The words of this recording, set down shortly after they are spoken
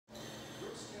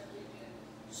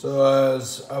So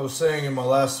as I was saying in my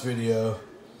last video,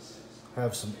 I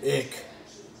have some ick.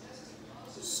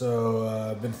 So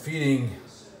I've been feeding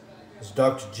this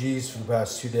Dr. G's for the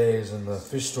past 2 days, and the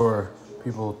fish store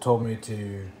people told me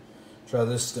to try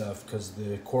this stuff because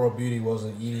the Coral Beauty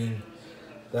wasn't eating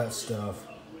that stuff.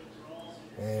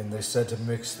 And they said to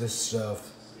mix this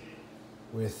stuff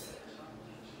with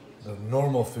the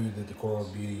normal food that the Coral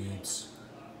Beauty eats.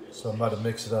 So I'm about to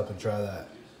mix it up and try that.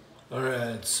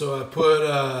 Alright, so I put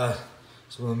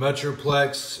some of the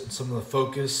Metroplex and some of the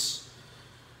Focus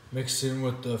mixed in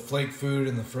with the flake food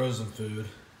and the frozen food.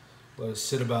 Let it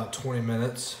sit about 20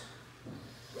 minutes.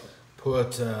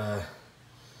 Put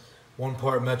 1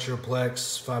 part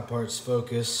Metroplex, 5 parts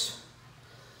Focus.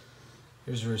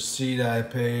 Here's a receipt. I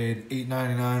paid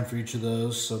 $8.99 for each of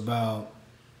those, so about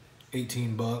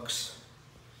 18 bucks.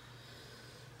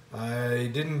 I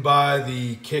didn't buy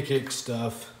the Kick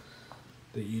stuff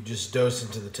that you just dose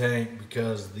into the tank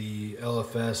because the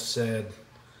LFS said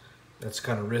that's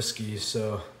kind of risky.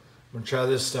 So I'm gonna try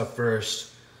this stuff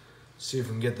first, see if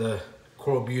we can get the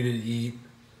Coral Beauty to eat.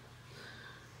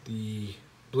 The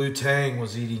blue Tang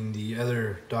was eating the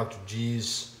other Dr.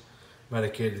 G's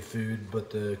medicated food, but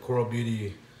the Coral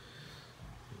Beauty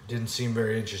didn't seem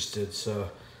very interested. So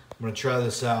I'm gonna try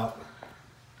this out.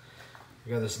 I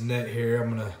got this net here. I'm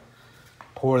gonna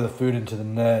pour the food into the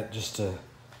net just to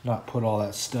not put all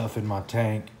that stuff in my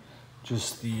tank.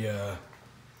 Just the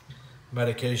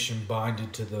medication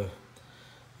binded to the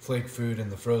flake food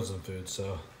and the frozen food.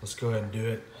 So let's go ahead and do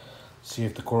it. See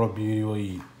if the Coral Beauty will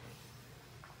eat.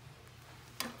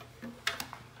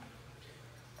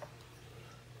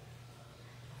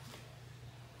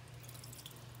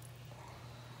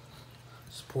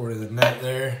 Just pour it in the net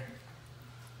there.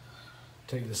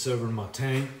 Take this over to my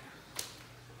tank.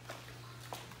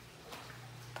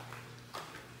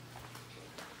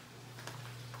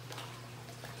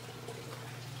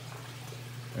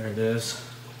 There it is,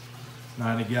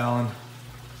 90 gallon.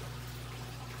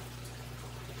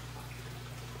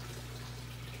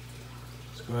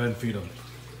 Let's go ahead and feed them.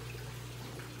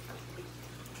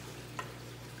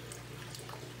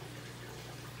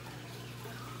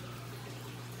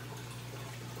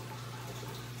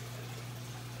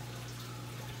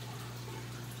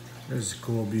 There's the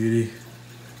Coral Beauty.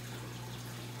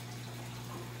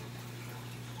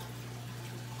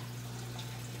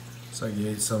 Looks like you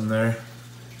ate some there.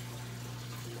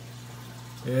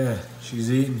 Yeah,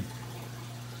 she's eating.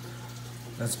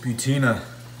 That's Butina.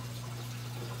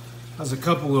 Has a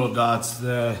couple little dots.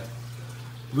 The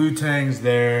blue Tang's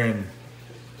there, and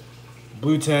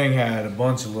blue Tang had a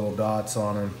bunch of little dots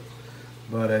on him.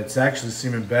 But it's actually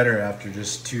seeming better after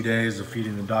just 2 days of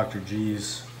feeding the Dr.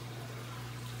 G's.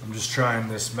 I'm just trying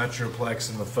this Metroplex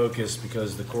and the Focus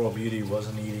because the Coral Beauty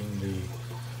wasn't eating the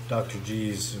Dr.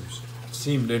 G's. It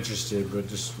seemed interested, but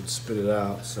just would spit it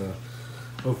out. So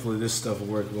hopefully this stuff will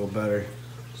work a little better,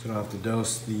 so I don't have to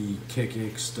dose the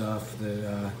Kick stuff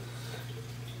that,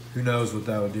 who knows what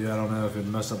that would do. I don't know if it'd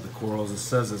mess up the corals. It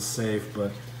says it's safe,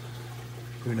 but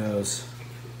who knows.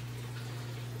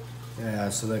 Yeah,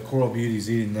 so that Coral Beauty's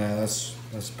eating that.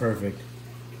 That's perfect.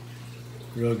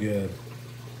 Real good.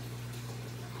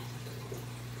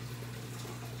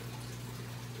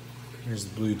 Here's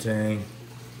the blue Tang.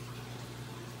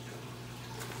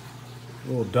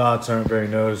 Little dots aren't very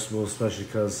noticeable, especially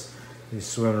because he's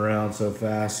swimming around so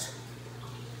fast.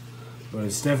 But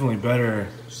it's definitely better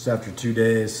just after 2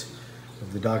 days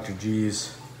of the Dr.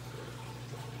 G's.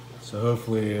 So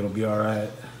hopefully it'll be all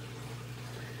right.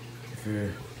 If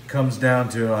it comes down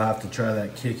to it, I'll have to try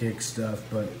that Kick stuff,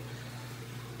 but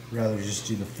I'd rather just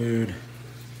do the food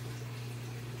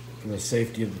for the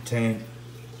safety of the tank.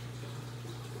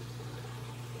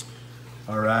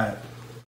 All right.